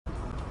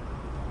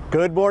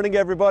Good morning,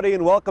 everybody,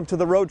 and welcome to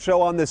the Rhode Show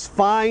on this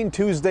fine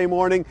Tuesday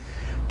morning.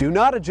 Do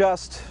not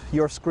adjust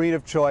your screen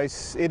of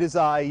choice. It is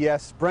I,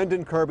 yes,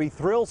 Brendan Kirby,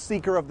 thrill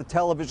seeker of the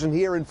television,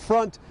 here in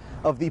front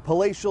of the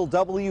palatial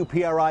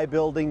WPRI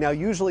building. Now,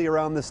 usually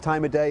around this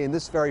time of day in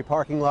this very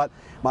parking lot,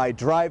 my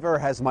driver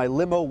has my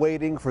limo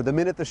waiting for the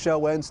minute the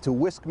show ends to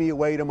whisk me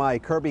away to my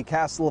Kirby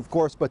Castle, of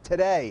course. But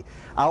today,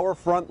 our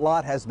front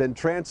lot has been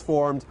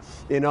transformed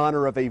in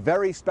honor of a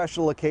very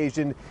special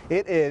occasion.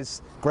 It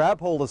is, grab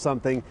hold of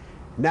something,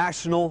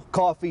 National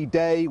Coffee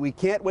Day. We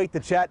can't wait to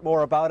chat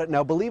more about it.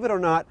 Now, believe it or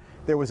not,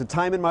 there was a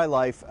time in my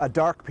life, a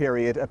dark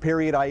period, a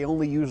period I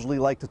only usually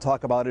like to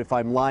talk about if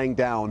I'm lying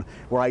down,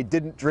 where I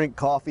didn't drink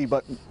coffee,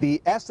 but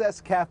the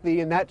SS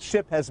Caffeine, that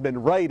ship has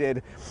been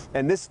righted.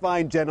 And this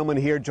fine gentleman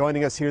here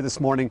joining us here this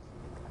morning,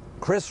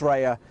 Chris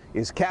Rea,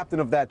 is captain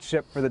of that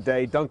ship for the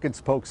day, Dunkin'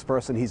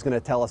 spokesperson. He's going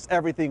to tell us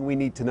everything we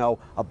need to know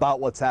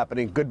about what's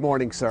happening. Good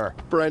morning, sir.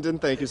 Brendan,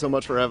 thank you so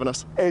much for having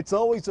us. It's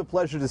always a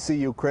pleasure to see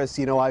you, Chris.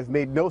 You know, I've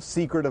made no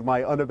secret of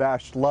my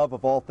unabashed love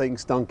of all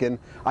things Dunkin'.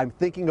 I'm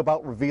thinking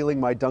about revealing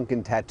my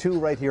Dunkin' tattoo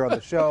right here on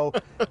the show,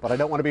 but I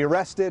don't want to be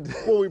arrested.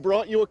 Well, we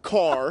brought you a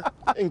car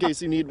in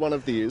case you need one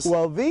of these.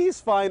 Well, these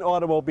fine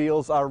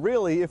automobiles are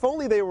really, if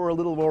only they were a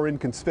little more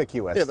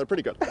inconspicuous. Yeah, they're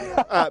pretty good.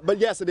 But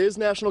yes, it is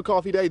National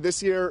Coffee Day.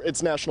 This year,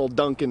 it's National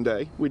Dunkin'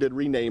 Day. We did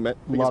rename it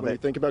because Love when it. you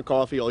think about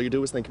coffee, all you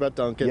do is think about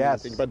Dunkin'. Yes. When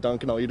you think about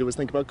Dunkin', all you do is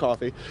think about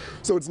coffee.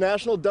 So it's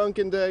National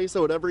Dunkin' Day.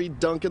 So at every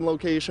Dunkin'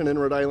 location in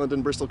Rhode Island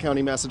and Bristol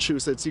County,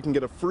 Massachusetts, you can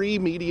get a free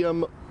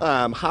medium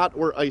hot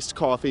or iced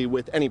coffee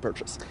with any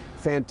purchase.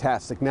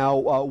 Fantastic.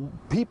 Now,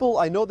 people,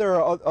 I know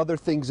there are other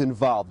things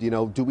involved. You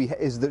know,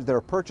 is there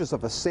a purchase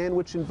of a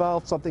sandwich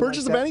involved? Something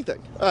Purchase like that? of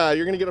anything.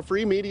 You're going to get a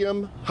free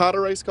medium hot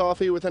or iced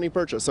coffee with any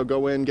purchase. So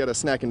go in, get a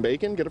snack and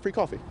bacon, get a free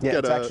coffee. Yeah,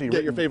 it's actually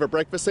get your written favorite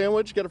breakfast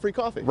sandwich, get a free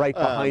coffee. right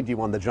behind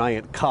you on the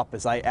giant cup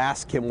as I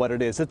ask him what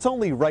it is. It's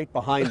only right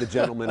behind the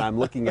gentleman I'm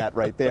looking at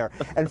right there.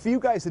 And for you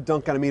guys at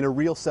Dunkin', I mean, a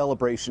real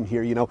celebration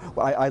here. You know,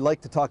 I like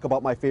to talk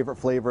about my favorite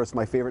flavors,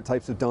 my favorite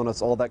types of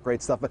donuts, all that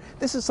great stuff. But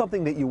this is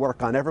something that you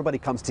work on. Everybody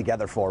comes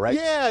together for, right?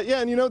 Yeah,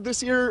 and you know,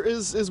 this year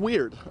is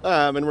weird,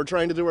 and we're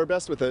trying to do our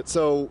best with it.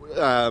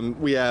 So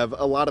we have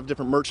a lot of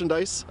different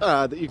merchandise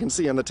that you can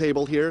see on the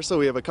table here. So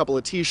we have a couple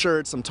of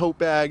t-shirts, some tote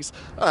bags.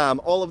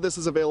 All of this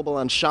is available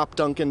on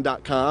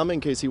shopdunkin.com in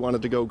case you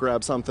wanted to go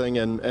grab something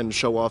and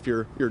show off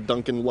your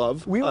Dunkin'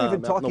 love. We were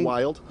even talking in the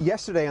wild.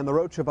 yesterday on the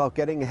Rhode Show about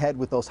getting ahead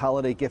with those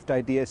holiday gift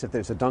ideas. If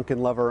there's a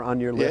Dunkin' lover on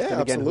your list, Yeah,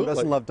 and again, absolutely. who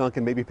doesn't love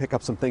Dunkin', maybe pick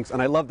up some things.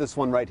 And I love this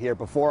one right here.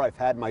 Before I've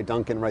had my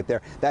Dunkin' right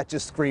there, that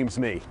just screams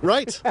me.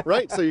 Right.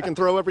 So you can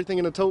throw everything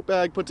in a tote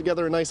bag, put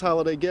together a nice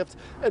holiday gift.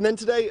 And then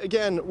today,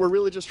 again, we're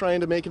really just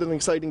trying to make it an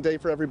exciting day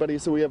for everybody.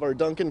 So we have our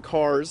Dunkin'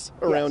 cars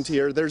around Yes.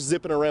 here. They're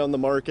zipping around the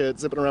market,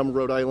 zipping around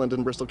Rhode Island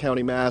and Bristol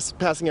County, Mass,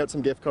 passing out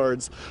some gift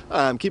cards,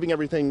 keeping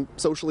everything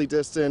socially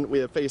distant. We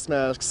have face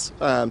masks,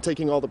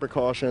 taking all the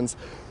precautions.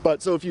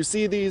 But so if you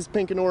see these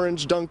pink and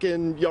orange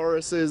Dunkin'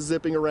 Yaris's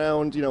zipping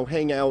around, you know,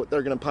 hang out,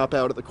 they're going to pop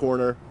out at the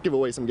corner, give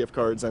away some gift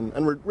cards. And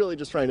we're really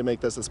just trying to make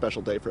this a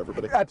special day for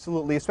everybody.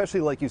 Absolutely,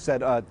 especially like you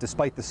said,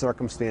 despite the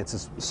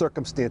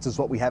circumstances,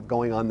 what we have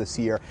going on this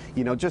year,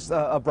 you know, just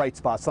a bright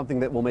spot, something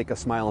that will make us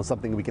smile and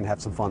something we can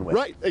have some fun with.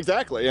 Right,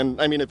 exactly.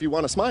 And I mean, if you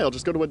want to smile,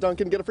 just go to a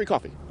Dunkin', get a free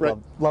coffee. Right.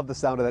 Love the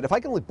sound of that. If I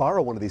can only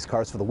borrow one of these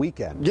cars for the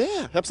weekend.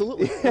 Yeah,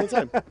 absolutely.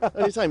 Anytime.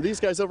 Anytime. These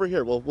guys over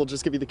here, we'll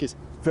just give you the keys.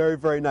 Very,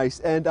 very nice.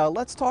 And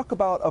let's talk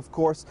about, of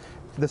course,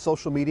 the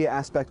social media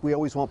aspect. We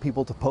always want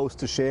people to post,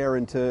 to share,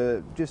 and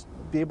to just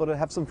be able to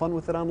have some fun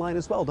with it online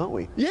as well, don't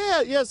we?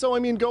 Yeah. So, I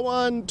mean, go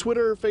on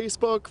Twitter,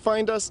 Facebook,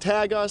 find us,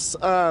 tag us.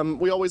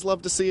 We always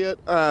love to see it.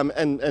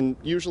 And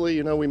usually,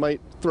 you know, we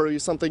might throw you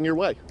something your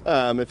way.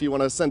 If you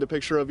want to send a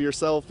picture of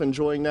yourself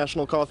enjoying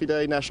National Coffee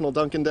Day, National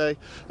Dunkin' Day,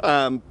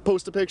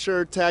 post a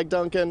picture, tag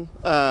Dunkin',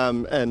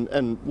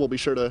 and we'll be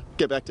sure to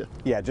get back to you.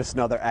 Yeah, just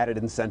another added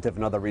incentive,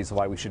 another reason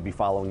why we should be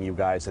following you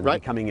guys and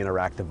becoming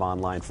interactive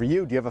online. For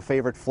you, do you have a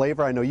favorite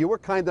flavor? I know you were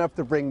kind enough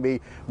to bring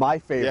me my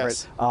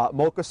favorite,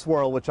 Mocha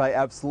Swirl, which I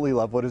absolutely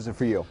love. What is it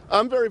for you?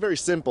 I'm very, very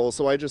simple,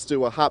 so I just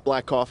do a hot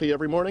black coffee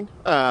every morning.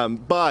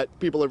 But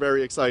people are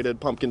very excited.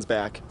 Pumpkin's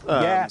back.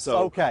 Yes,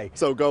 okay.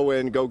 So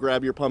go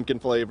grab your pumpkin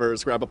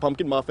flavors, grab a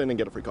pumpkin muffin, and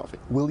get a free coffee.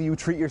 Will you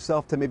treat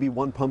yourself to maybe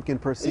one pumpkin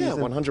per season?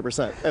 Yeah,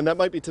 100%. And that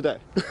might be today.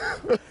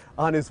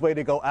 On his way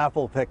to go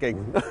apple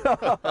picking,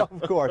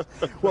 of course.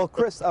 Well,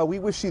 Chris, we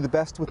wish you the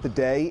best with the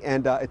day,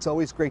 and it's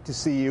always great to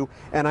see you.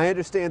 And I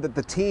understand that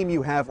the team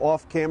you have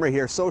off camera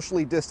here,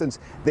 socially distanced,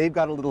 they've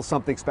got a little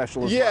something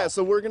special as well. Yeah,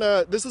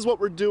 so this is what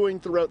we're doing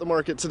throughout the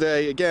market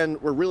today. Again,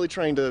 we're really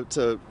trying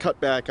to cut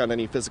back on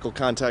any physical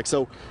contact.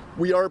 So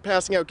we are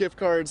passing out gift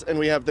cards, and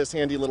we have this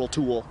handy little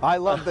tool. I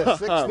love this.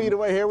 6 feet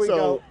away, here we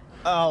go.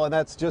 Oh, and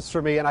that's just for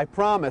me, and I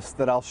promise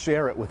that I'll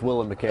share it with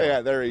Will and Michaela.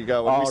 Yeah, there you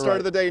go. And we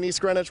started the day in East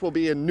Greenwich. We'll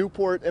be in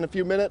Newport in a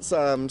few minutes,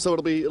 so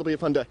it'll be a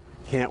fun day.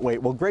 Can't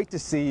wait. Well, great to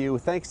see you.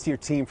 Thanks to your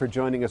team for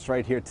joining us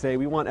right here today.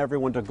 We want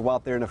everyone to go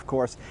out there and, of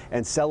course,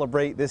 and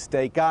celebrate this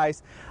day.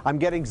 Guys, I'm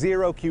getting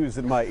zero cues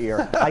in my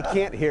ear. I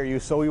can't hear you,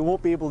 so we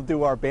won't be able to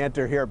do our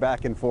banter here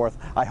back and forth.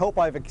 I hope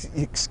I've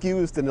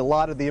excused in a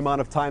lot of the amount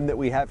of time that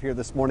we have here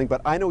this morning,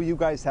 but I know you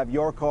guys have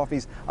your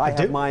coffees. I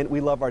have mine. We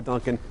love our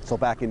Dunkin', so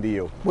back into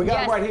you. We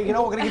got them right here. You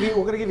know, we're going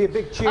to give you a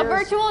big cheers. A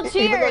virtual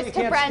cheers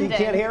to Brendan. You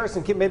can't hear us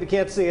and maybe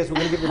can't see us. We're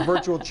going to give you a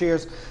virtual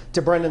cheers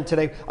to Brendan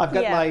today. I've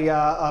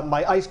got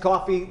my iced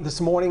coffee this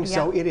morning,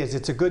 so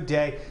it's a good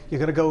day. You're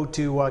going to go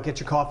to get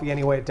your coffee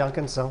anyway at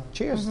Dunkin', so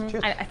cheers.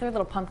 Cheers. I threw a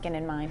little pumpkin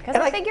in mine because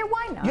I figure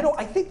why not? You know,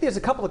 I think there's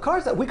a couple of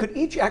cards that we could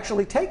each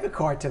actually take a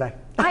card today.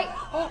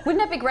 Wouldn't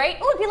that be great?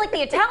 Oh, it'd be like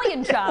the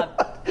Italian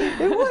job.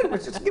 It would.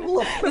 Just give it a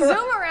little spin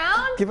Zoom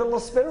around. Give it a little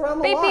spin around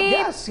the lot.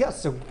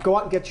 Yes. So go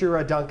out and get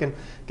your Dunkin',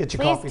 get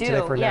your coffee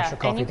today for National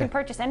Coffee Day. And you can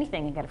purchase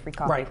anything and get a free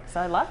coffee. Right.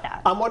 So I love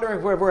that. I'm wondering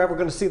if we're ever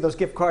going to see those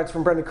gift cards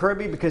from Brendan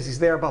Kirby because he's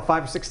there about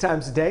 5 or 6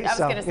 times a day. I was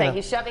going to say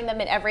he's shoving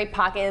them in every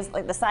pocket,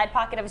 like the side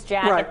pocket of his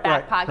jacket,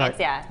 back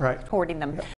pockets, hoarding them.